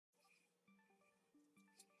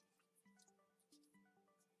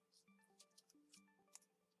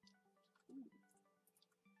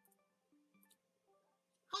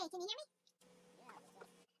can you hear me? Yeah, what's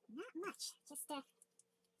up? Not much.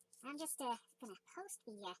 I'm just gonna post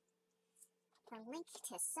the link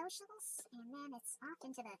to socials, and then it's off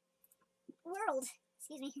into the world.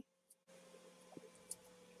 Excuse me.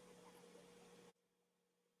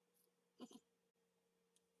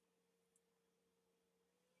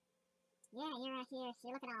 Yeah,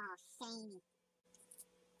 you're looking all shiny.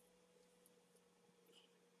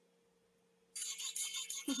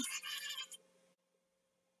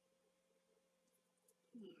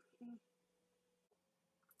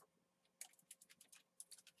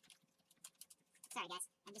 Sorry guys,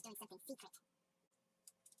 I'm just doing something secret.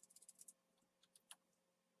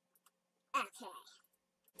 Okay.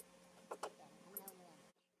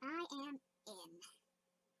 I am in.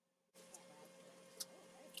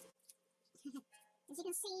 As you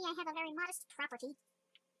can see, I have a very modest property,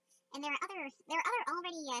 and there are other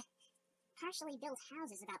already partially built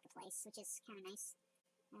houses about the place, which is kind of nice.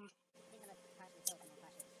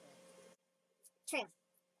 True.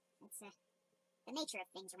 That's the nature of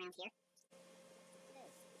things around here.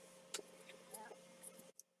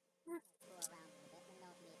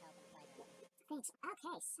 Thanks.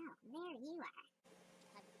 Okay, so there you are.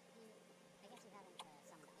 I guess you haven't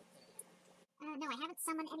summoned Ike here yet. No, I haven't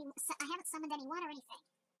summoned anyone or anything.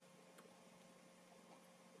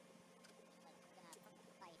 We're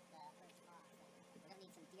gonna fight the first boss, and we're gonna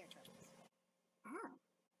need some deer trophies. Oh.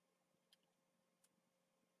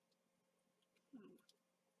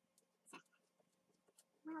 So,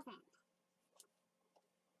 well then.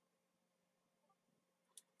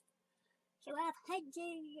 Show up,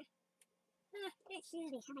 hunting!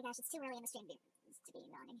 Excuse me. Oh my gosh, it's too early in the stream to be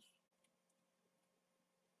yawning.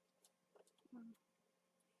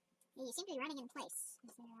 Yeah, you seem to be running in place.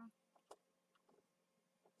 Is there where?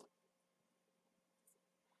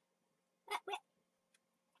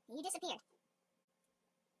 You disappeared.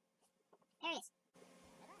 There he is.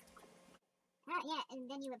 Oh, yeah,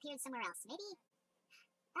 and then you appeared somewhere else. Maybe?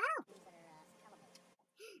 Oh!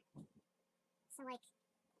 So, like...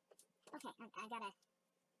 Okay, I gotta...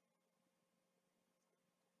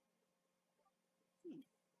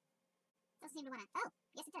 Doesn't seem to wanna... Oh!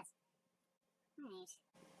 Yes, it does. Alright.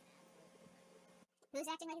 Who's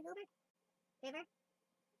acting like a goober? River?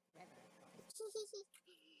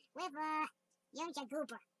 River! You're a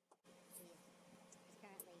goober. He's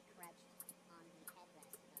currently crouched on the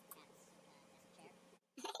headrest of Cat's desk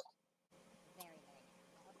chair. Very, very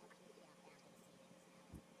narrow. Well, she's down to the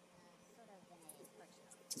ceiling now. Sort of in a perch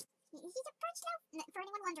mode. He's a perch though? For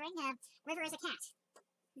anyone wondering, River is a cat.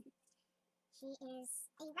 She is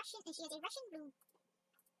a Russian blue.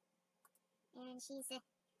 And she is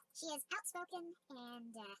outspoken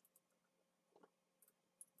and,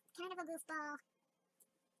 kind of a goofball.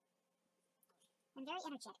 And very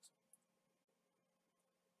energetic.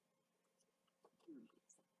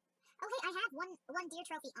 Oh hey, I have one deer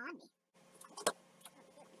trophy on me.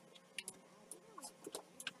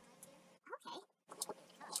 Okay.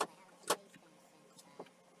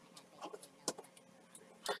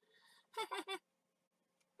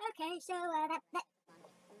 Okay, so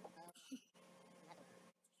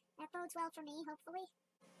that bodes well for me, hopefully.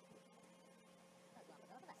 Bodes well for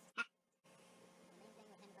both of us. The main thing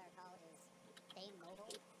with him, as I recall, is stay mobile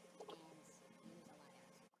and use a lot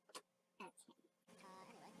of arrows. Okay.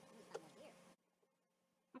 Anyway, we found more deer.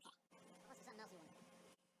 Okay. Unless there's something else you want to do.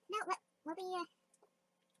 No, we'll be,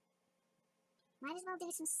 might as well do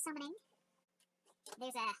some summoning.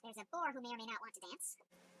 There's a boar who may or may not want to dance.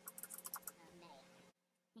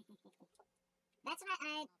 That's what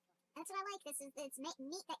I like. It's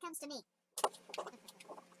meat that comes to me.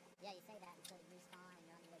 Yeah, you say that until you respawn and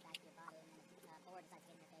you're on your way back to your body, and then a boar decides to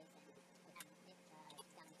get in your face, and it's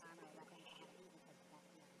got an armor or weapon to have it easy because that's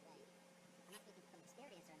in your way. I'm not speaking from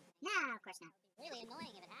experience or anything. No, of course not. It would be really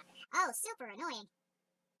annoying if it happened. Oh, super annoying.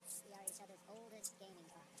 We are each other's oldest gaming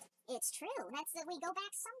partner. It's true. We go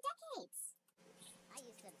back some decades. I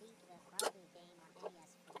used to beat the Barbie game on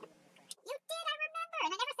NES for you and your friends. You did, I remember,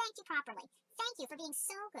 and I never thanked you properly. Thank you for being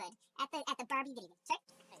so good at the Barbie video. Sorry?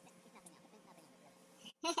 Hey, think nothing of it. Think nothing of it, really.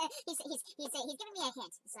 he's giving me a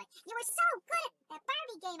hint. It's like, you were so good at that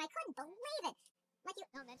Barbie game, I couldn't believe it. Like you...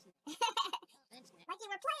 Don't mention it. Don't mention it. Like you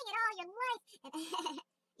were playing it all your life.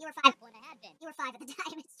 You were 5. At that point, I had been. You were 5 at the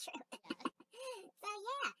time, it's true. So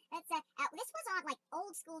yeah, that's this was on like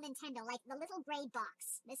old school Nintendo, like the little gray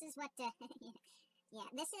box. This is what yeah,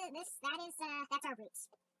 that's our roots.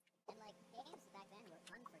 And like games back then were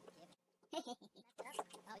unforgiving.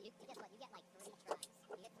 Oh, you guess what? You get like 3 tries.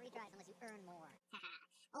 You get 3 tries unless you earn more.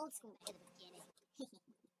 Old school. At the beginning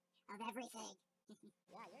of everything.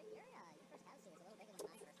 Yeah, your first house here is a little bigger than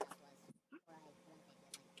my first house was. Before I renovated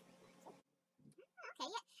it like 3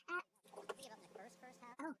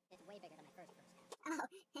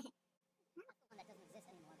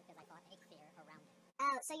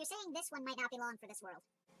 So you're saying this one might not belong for this world?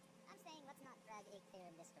 I'm saying let's not drag a clear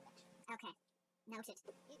in this direction. Okay. Noted.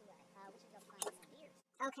 Either way, we should go find some more deers.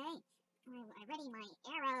 Okay. I ready my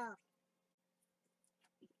arrow.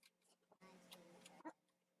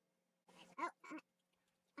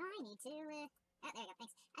 I need to, oh, there you go,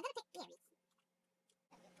 thanks. I'm gonna pick berries.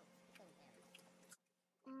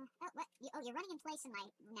 Oh, what? You're running in place in my,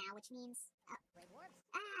 now, which means, Gray dwarves?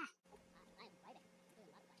 ah! I am fighting. I'm doing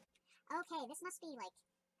a lot of fighting. Okay, this must be, like,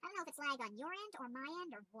 I don't know if it's lag on your end or my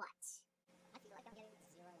end or what. I feel like I'm getting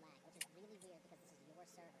 0 lag, which is really weird because this is your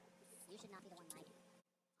server. You should not be the one lagging.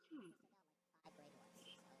 Hmm. Like 5 gray dwarves,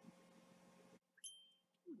 so...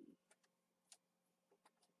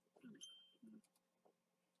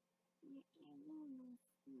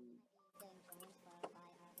 Getting joined by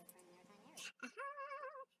our good friend MaritimeAerie. Aha!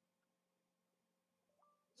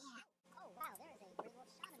 Yeah. Oh wow, there is a gray wolf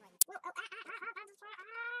shaman right now. Whoa, oh, Why did you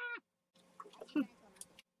turn into a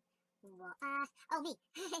monkey? Whoa, oh, me.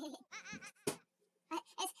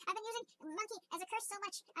 I've been using monkey as a curse so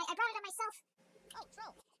much, I brought it on myself. Oh,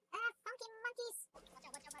 troll! Funky monkeys. Watch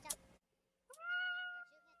out, watch out, watch out!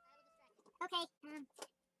 Okay,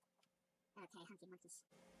 okay, hunky monkeys.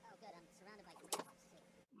 Oh good, I'm surrounded by gray wolves too.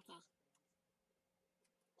 Okay.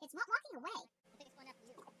 It's not walking away. I think it's going after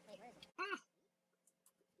you. Wait, where is it?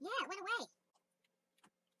 Yeah, it went away.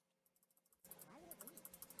 Why would it leave?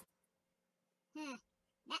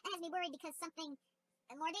 That has me worried because something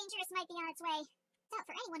more dangerous might be on its way. So,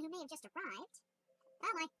 for anyone who may have just arrived...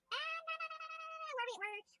 Oh my... No.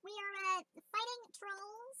 We are fighting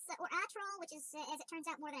trolls, or a troll, which is, as it turns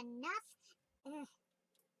out, more than enough.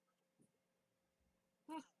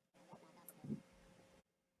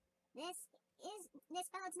 This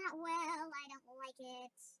bodes not well. I don't like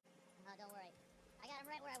it. Oh, don't worry. I got him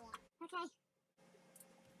right where I want. Okay.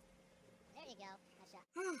 There you go. Nice shot.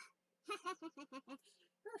 Oof.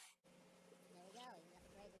 There we go. You got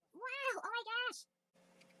the gray wolf. Wow! Oh my gosh!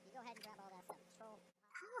 You go ahead and grab all that stuff. The troll.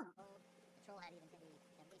 Oh. The troll had even to be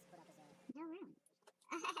at least put up as a... No room.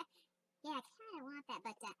 Yeah, I kind of want that,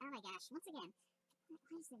 but oh my gosh! Once again,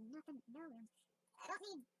 why is there nothing? No room. I don't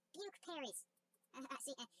need buke parries.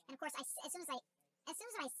 See, and of course, as soon as I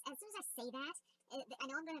say that, I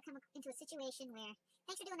know I'm going to come into a situation where.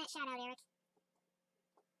 Thanks for doing that shout out, Eric.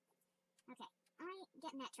 Okay, I'm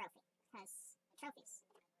getting that trophy because trophies.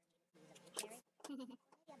 Use a buke berry. Maybe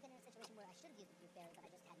I've been in a situation where I should have used the buke berry, but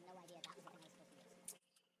I just had no idea that was the thing I was supposed to use.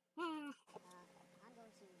 I'm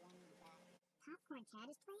going to run back. Popcorn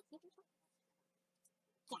cat is playing.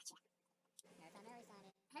 Gotcha. MaritimeAerie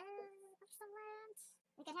sign in. Excellent.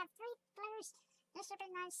 We could have 3 players. This should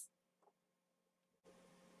be nice.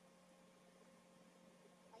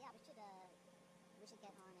 Oh yeah, we should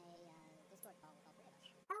get on a Discord call with all 3 of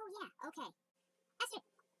us. Oh yeah, okay. Astrid,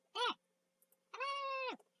 there.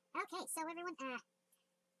 Hello. Okay, so everyone,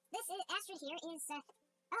 this is Astrid here is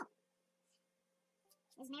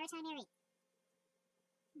is MaritimeAerie.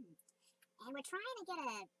 And we're trying to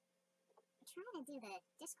do the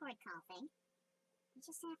Discord call thing. We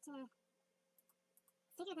just have to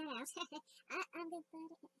figure that out. I'm good,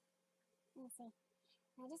 buddy. Let's see.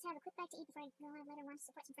 I just have a quick bite to eat before I go on later. Want to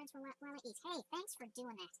support some friends while I eat. Hey, thanks for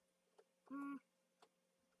doing that.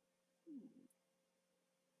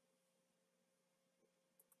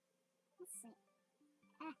 Let's see.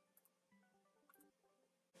 Oh.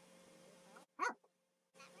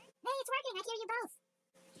 Hey, it's working. I hear you both.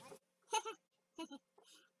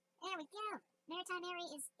 There we go.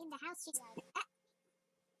 MaritimeAerie is in the house. She's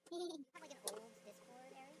Have like an old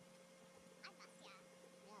Discord, Aerie? I must, yeah.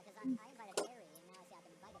 Yeah, because I invited Aerie, and now I see I've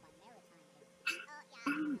been invited by MaritimeAerie. Oh, yeah,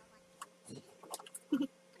 I don't know what.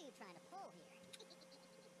 What are you trying to pull here?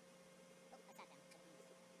 Oh, I sat down.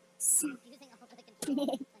 Using all the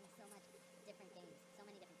controls, playing so much different games, so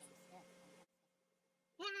many different games. Yeah.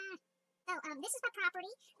 So, this is my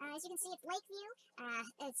property. As you can see, it's Lakeview.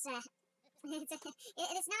 It's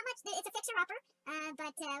not much. It's a fixer-upper.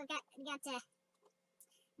 But we got a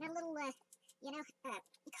little,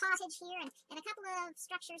 cottage here and a couple of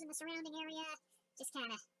structures in the surrounding area. Just kind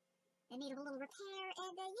of, they need a little repair,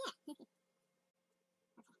 and yeah.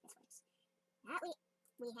 Okay, this works.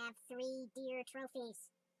 We have 3 deer trophies.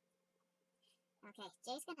 Okay,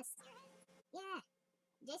 Jay's gonna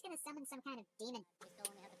summon some kind of demon. We still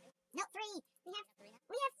only have the 2? No, 3! We have 3 now?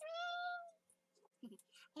 3!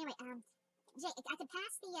 Anyway, Jay, I could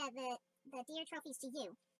pass the deer trophies to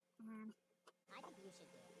you. I think you should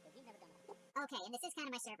do it, because you've never done it. Okay, and this is kind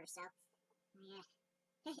of my server, so yeah.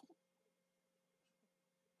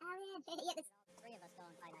 Oh yeah, yeah. This... 3 of us go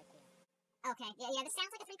and fight IQ. Okay, yeah. This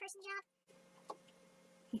sounds like a 3-person job.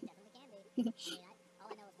 Definitely can be. I mean, all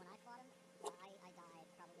I know is when I fought him, I died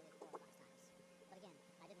probably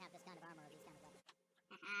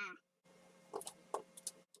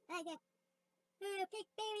I got pick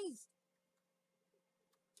berries.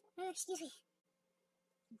 Excuse me.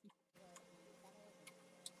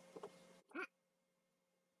 Ah.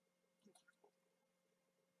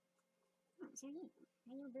 Oh, so are you?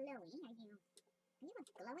 Are you glowing? Are you a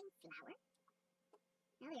glowing flower?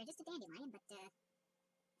 No, you're just a dandelion, but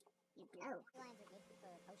you glow. Dandelions are good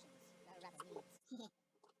for potions, or rather weeds.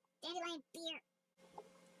 Dandelion beer.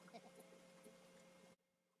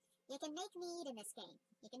 You can make mead in this game.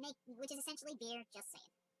 You can make, which is essentially beer, just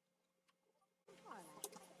saying. More or less.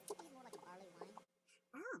 It's more like a barley wine.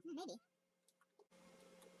 Oh, maybe.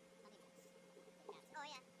 Honey mix. Oh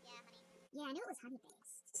yeah, honey. Yeah, I knew it was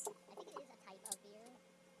honey-based. I think it is a type of beer,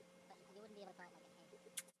 but you wouldn't be able to call it like an ale.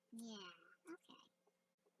 Yeah, okay.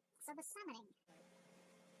 So the summoning.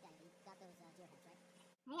 Yeah, you got those deer heads, right?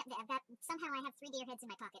 I've got, somehow I have 3 deer heads in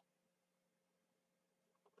my pocket.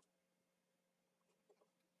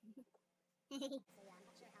 So yeah, I'm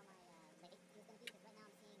not sure how my lake is going to be, because right now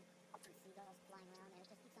I'm seeing some seagulls flying around, and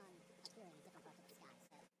it just keeps on appearing in different parts of the sky,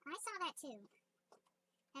 so... I saw that too.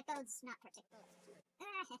 That bodes not particular.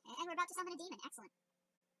 Both. And we're about to summon a demon. Excellent.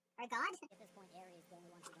 Or a god? At this point, Aerie is the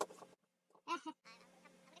only one who knows. I'm gonna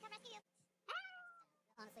come rescue you.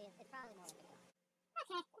 Honestly, it's probably more like a god.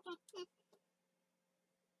 Okay, okay.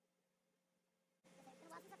 It's been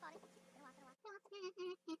a while since I fought it. I'll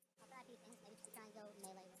try a few things, maybe try and go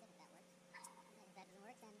melee with it if that works. And if that doesn't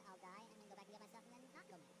work, then I'll die and then go back and get myself and then not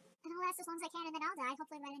go melee. And I'll last as long as I can, and then I'll die.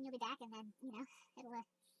 Hopefully by then you'll be back, and then, you know, it'll,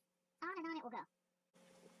 on and on it will go.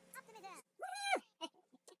 Optimism! Woohoo!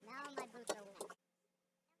 Now my boots are wet.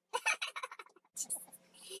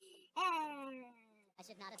 I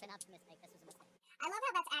should not have been optimistic. This was a mistake. I love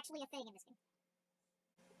how that's actually a thing in this game.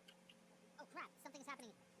 Oh crap, something's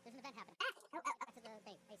happening. There's an event happening. Back to the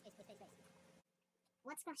base. Base.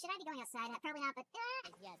 Should I be going outside? Probably not, but,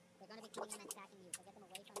 Yes, they're going to be coming in and attacking you, so get them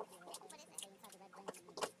away from the hero. What is it? Stay inside the red ring on the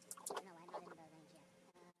moon. No, I'm not in the range yet.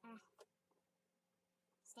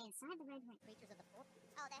 stay inside the red ring. Creatures of the forest?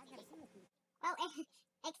 Oh, that's I've never seen this. Well,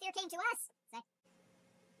 Eikthyr came to us. So,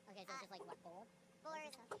 Okay, so it's just like, what, boar?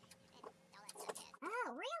 boars and all that stuff, yeah.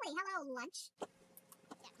 Oh, really? Hello, lunch. Yeah,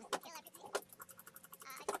 just kill everything.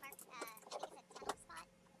 I just marked, I think it's a tunnel spot.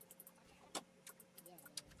 Yeah.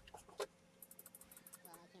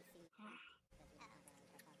 Well, I can't see. Oh,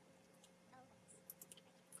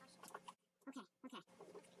 okay, okay.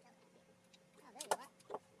 Oh, there you are.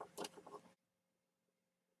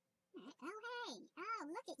 Oh, hey. Oh,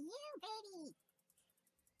 look at you, baby.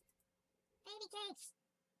 Baby cakes.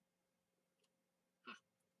 Huh.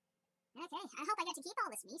 Okay, I hope I get to keep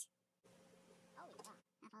all this meat. Oh, yeah.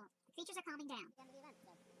 Uh-oh. The creatures are calming down. The end of the event,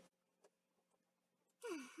 so.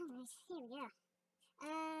 Alright, here we go.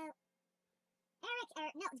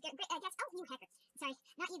 Eric, no, Gatsby. Oh, you hacker. Sorry,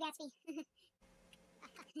 not you, Gatsby.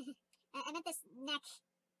 I meant this neck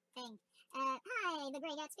thing. Hi, the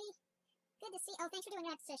Grey Gatsby. Good to see. Oh, thanks for doing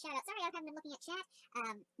that shout out. Sorry, I haven't been looking at chat.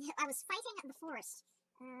 I was fighting the forest.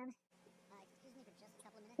 Excuse me for just a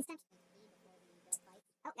couple of minutes. It's time Before we go fight.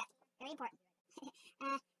 Oh, yeah, very important.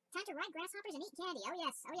 Time to ride grasshoppers and eat candy. Oh,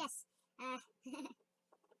 yes, oh, yes.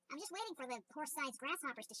 I'm just waiting for the horse-sized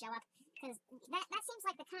grasshoppers to show up, because that seems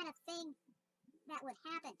like the kind of thing that would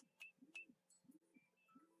happen.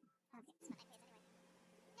 Okay.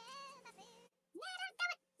 No, don't do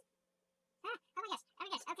it! Oh my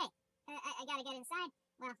gosh, okay. I gotta get inside.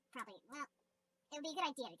 Well, probably, it would be a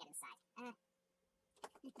good idea to get inside.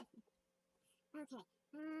 Okay.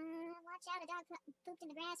 Watch out, a dog pooped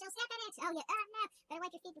in the grass. Don't step in it! Oh, yeah, no! Better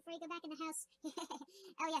wipe your feet before you go back in the house.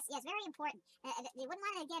 Oh, yes, very important. You wouldn't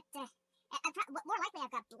want to get, more likely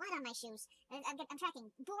I've got blood on my shoes. I'm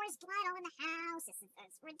tracking boar's blood all in the house.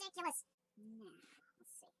 It's ridiculous. Now,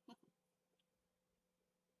 let's see.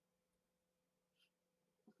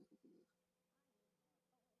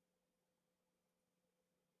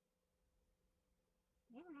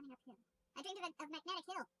 We're running uphill. I dreamed of Magnetic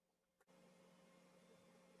Hill.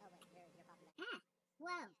 Oh, wait, you're popping back. Ah,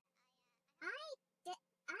 whoa.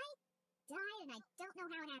 I died and I don't know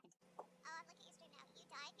how it happened. Oh, I'm looking at your stream now. You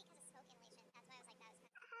died because of smoke inhalation. That's why I was like, that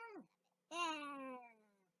was kind of...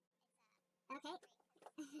 Okay.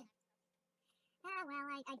 Oh,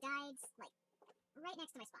 well, I died, like, right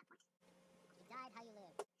next to my spawn point. You died how you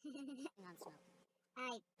live. On smoke.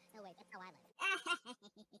 No, wait, that's how I live.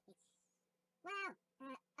 Well,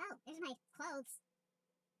 oh, there's my clothes.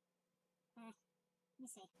 Let me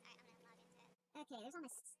see. Alright, I'm gonna log into it. Okay, there's all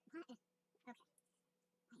my... What? Okay.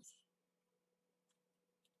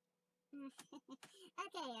 Wait.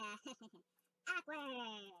 Okay, awkward.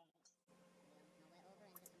 No way over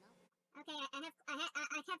in just a moment. Okay, I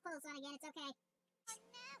have clothes on again, it's okay. Oh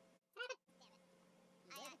no! What happened?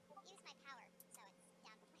 Damn it. You did?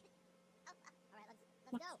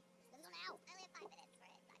 Let's go. Let's go now. I only have 5 minutes for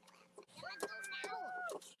it. It's not gonna last. Yeah, let's go now.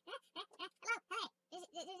 Hello, hi.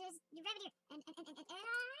 There's your revenue. And oh,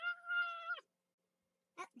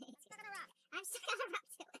 Stuck on a rock. I'm stuck on a rock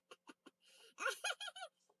too.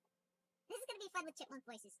 This is gonna be fun with chipmunk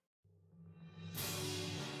voices.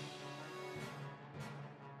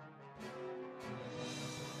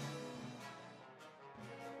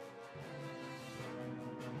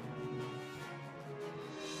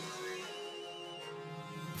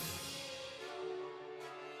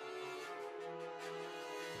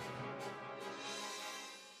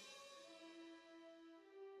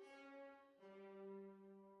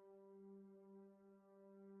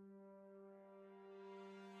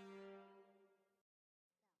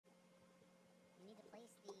 You need to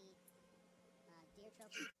place the deer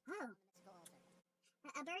trophy Oh, on the mystical altar.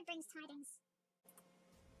 a bird brings tidings.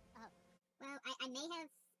 Oh. Well, I may have,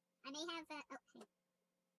 oh, hey.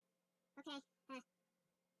 Okay,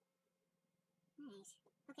 nice.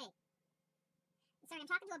 Okay. Sorry, I'm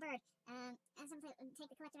talking to a bird. And some take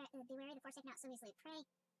the collector, be wary, the forsaken not so easily prey.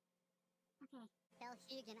 Okay. Tell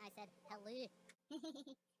Hugan I said hello.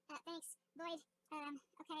 Thanks, Lloyd. Okay.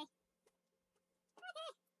 Okay.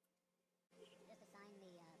 Just assign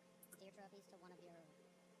the deer trophies to one of your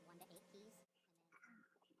 1 to 8 keys, and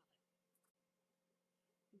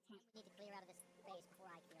Okay. we need to clear out of this base before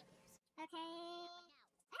Iketheer appears. Okay.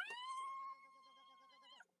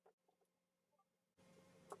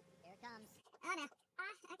 Here it comes. Oh no.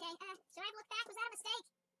 Okay. Should I have looked back? Was that a mistake?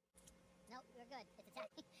 Nope, you're good. It's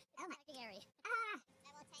attacking. It's Oh my- attacking area. Ah. I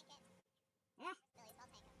will tank it. Yeah. Billy's, I'll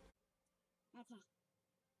tank him. Okay.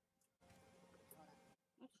 Hold up.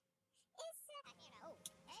 Is Attack me or no? Oh,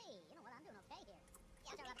 hey, you know what? I'm doing okay here.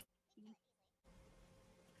 Yeah, Watch out, we Robin. can kill it easily.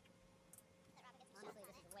 That Robin gets the Honestly,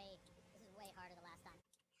 shots on it. this is way harder the last time.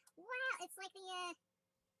 wow, it's like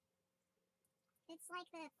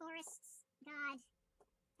the forest god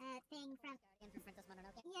thing from Guardian from Princess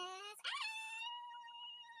Mononoke. yes.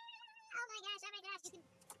 Oh my gosh, you can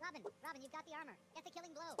Robin, you've got the armor. Get the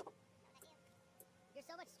killing blow. Not you. You're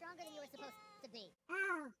so much stronger than you were supposed to be.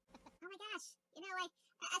 oh my gosh. You know,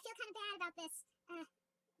 I feel kind of bad about this.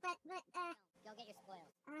 But Go get your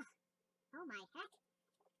spoils. oh my heck.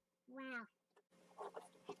 Wow.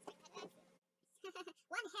 Spring head back.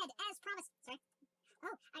 One head as promised. Sorry.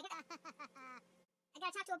 Oh, I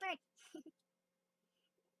gotta talk to a bird.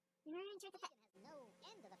 You remember to the Hugan has no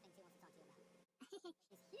end of the things he wants to talk to you about.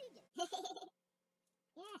 He's Hugan.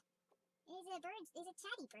 yeah. He's a bird. He's a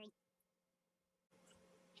chatty bird.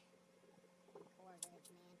 Poor birds,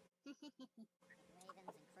 man. Like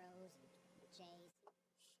ravens and crows and jays.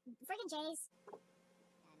 Friggin' jays.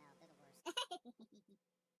 I know, they're the worst.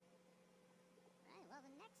 Right, well,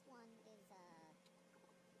 the next one is,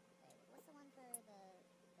 wait, what's the one for the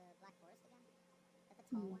Black Forest again? Is that the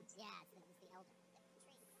tall one? Yeah, it's the Elder.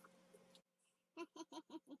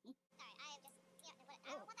 Sorry, I am just. Yeah, what,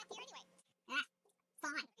 I don't want that deer anyway.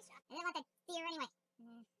 Fine. Nice shot. I didn't want the deer anyway.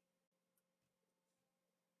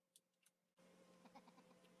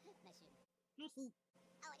 Nice shooting. Mercy.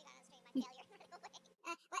 Oh, and you got on stream my failure. Run away.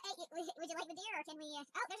 What, hey, would you like the deer or can we? Oh,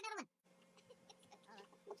 there's another one.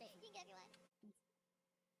 Jason. You can get if you want.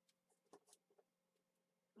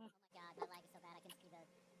 Oh my god, my lag is so bad I can see the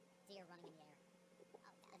deer running in the air.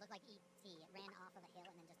 Oh no. It looked like E.T. It ran off of a hill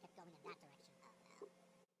and then just kept going in that direction. Oh no.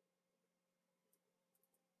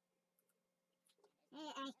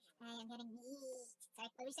 I am getting meat. Sorry,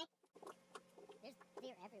 what did we say? There's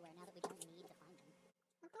deer everywhere now that we don't need to find them.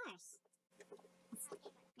 Of course.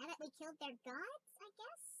 Okay, Now that we killed their gods, I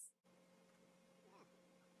guess. Yeah,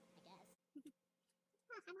 I guess.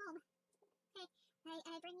 Oh, I'm home. Hey,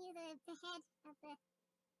 I bring you the head of the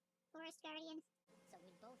forest guardian. So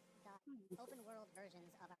we both got open world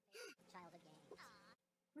versions of our favorite childhood games. Aw.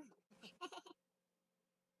 And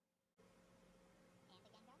a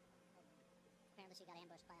Gengar? Oh, apparently she got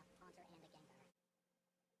ambushed by a Haunter and a Gengar.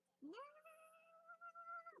 No.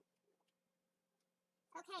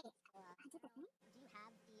 Okay. I did the thing. Do you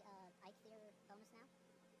have the Iketheer bonus now?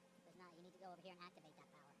 Because not, you need to go over here and activate that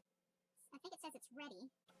power. I think it says it's ready.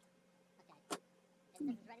 Okay. If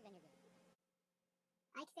it's ready, then you're good.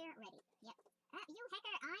 Ike there, ready. Yep. You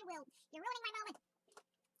hacker, I will. You're ruining my moment.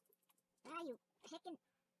 You heckin'.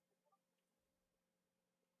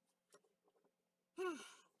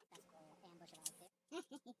 That's cool. Ambush of Iketheer.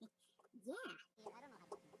 Yeah. Yeah, I don't know how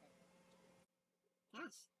to do it.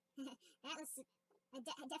 Gosh. That was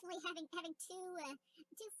definitely having two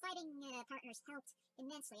fighting partners helped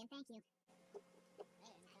immensely, and thank you.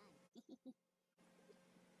 Hey, anytime.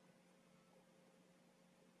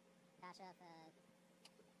 Kasha, if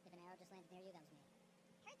an arrow just lands near you, that was me.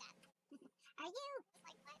 Heard that. Are you? Just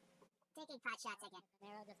taking pot shots again. If an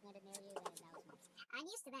arrow just landed near you, then that was me. I'm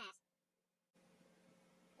used to that.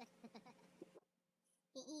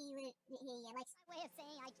 He likes. My way of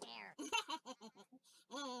saying I care.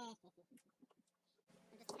 Eh. I'm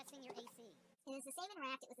just testing your AC. It was the same in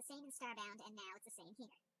Raft, it was the same in Starbound, and now it's the same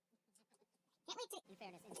here. Can't wait to. In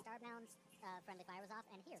fairness, in Starbound, friendly fire was off,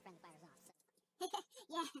 and here, friendly fire is off. So.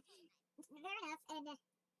 Yeah, fair enough. And I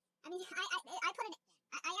mean,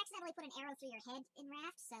 I accidentally put an arrow through your head in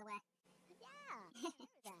Raft, so Yeah, I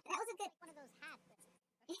remember that. that was a good. Like one of those hats.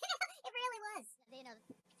 It really was. You know,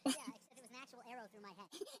 yeah, except it was an actual arrow through my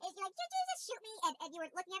head. It's like, did you just shoot me? And you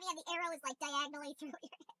were looking at me, and the arrow is like diagonally through your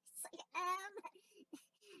head. It's like,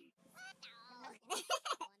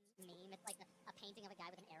 One meme, it's like a painting of a guy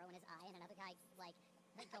with an arrow in his eye, and another guy like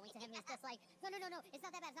going to him. He's just like, no, it's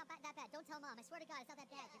not that bad. It's not that bad. Don't tell mom. I swear to God, it's not that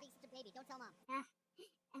bad. You're being such a baby. Don't tell mom.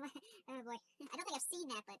 oh boy, I don't think I've seen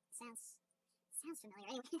that, but sounds familiar.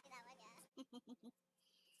 Anyway. That one, yeah.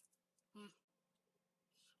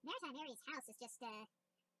 MaritimeAerie's house is just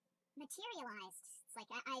materialized. It's like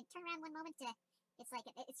I turn around one moment to, it's like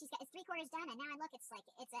she's got it's 3/4 done, and now I look, it's like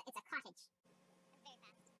it's a cottage. That's very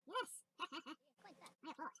fast. Yes, Quite fast. I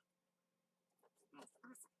applaud. That is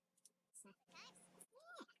awesome. So, Nice.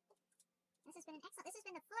 yeah, this has been an excellent. This has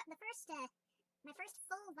been the first my first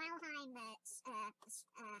full Valheim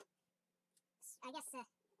I guess I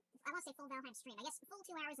won't say full Valheim stream. I guess full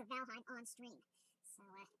 2 hours of Valheim on stream. So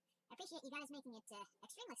I appreciate you guys making it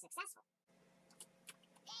extremely successful.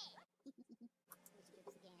 We should do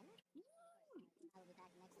this again. I will be back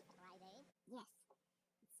next Friday. Yes.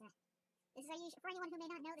 It's, this is our usual, for anyone who may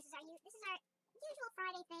not know, this is our usual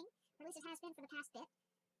Friday thing, or at least it has been for the past bit.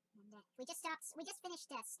 And we just finished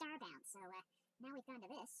Starbound, so now we've gone to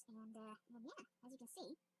this, and yeah, as you can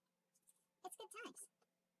see, it's good times.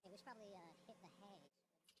 Okay, we should probably hit the hay.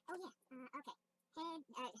 Oh yeah, okay. Hey,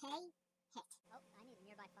 hit. Oh, I need a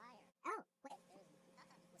nearby fire. Oh, wait. There isn't.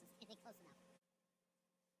 Wasn't anything close enough.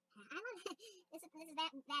 I love this is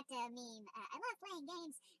that meme. I love playing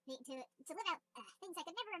games to live out things I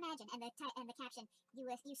could never imagine. And the caption: you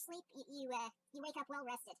sleep, you wake up well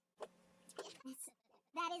rested.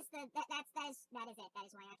 That is it. That is why I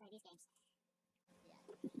play these games. Yeah.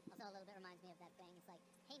 Also, a little bit reminds me of that thing. It's like,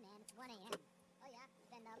 hey man, it's 1 a.m. Oh yeah?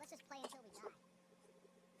 Then let's just play until we die.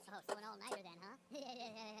 Oh, so an all-nighter then, huh?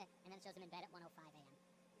 And then it shows him in bed at 1:05 a.m.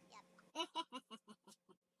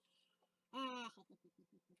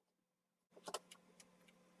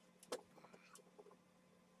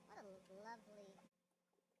 What a lovely...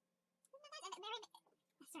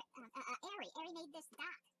 Aerie made this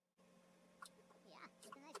dock. Yeah,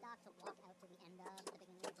 it's a nice dock to walk out to the end of at the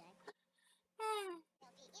beginning of the day. It'll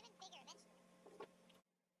be even bigger eventually.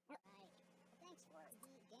 Right. Well, thanks for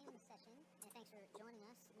the game session, and thanks for joining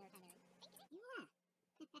us, MaritimeAerie. Yeah.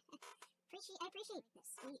 I appreciate this.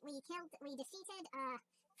 We defeated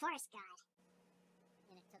forest god.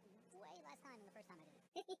 And it took way less time than the first time I did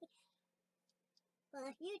it. Well,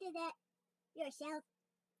 if you did that yourself.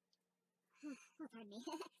 Oh, pardon me.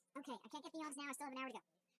 Okay, I can't get the odds now. I still have an hour to go.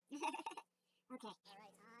 Okay.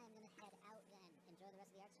 Alright, I'm gonna head out then. Enjoy the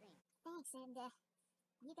rest of the art stream. Thanks, and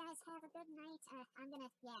you guys have a good night. I'm gonna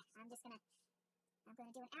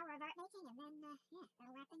do an hour of art making, and then yeah,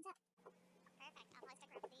 that'll wrap things up. Perfect. I'll probably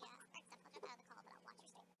stick around for the art stuff. I'll jump out of the call, but I'll watch your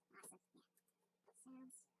stream. Awesome. Yeah.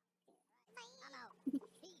 Sounds good. Bye. I'm out.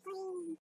 Peace. Bye.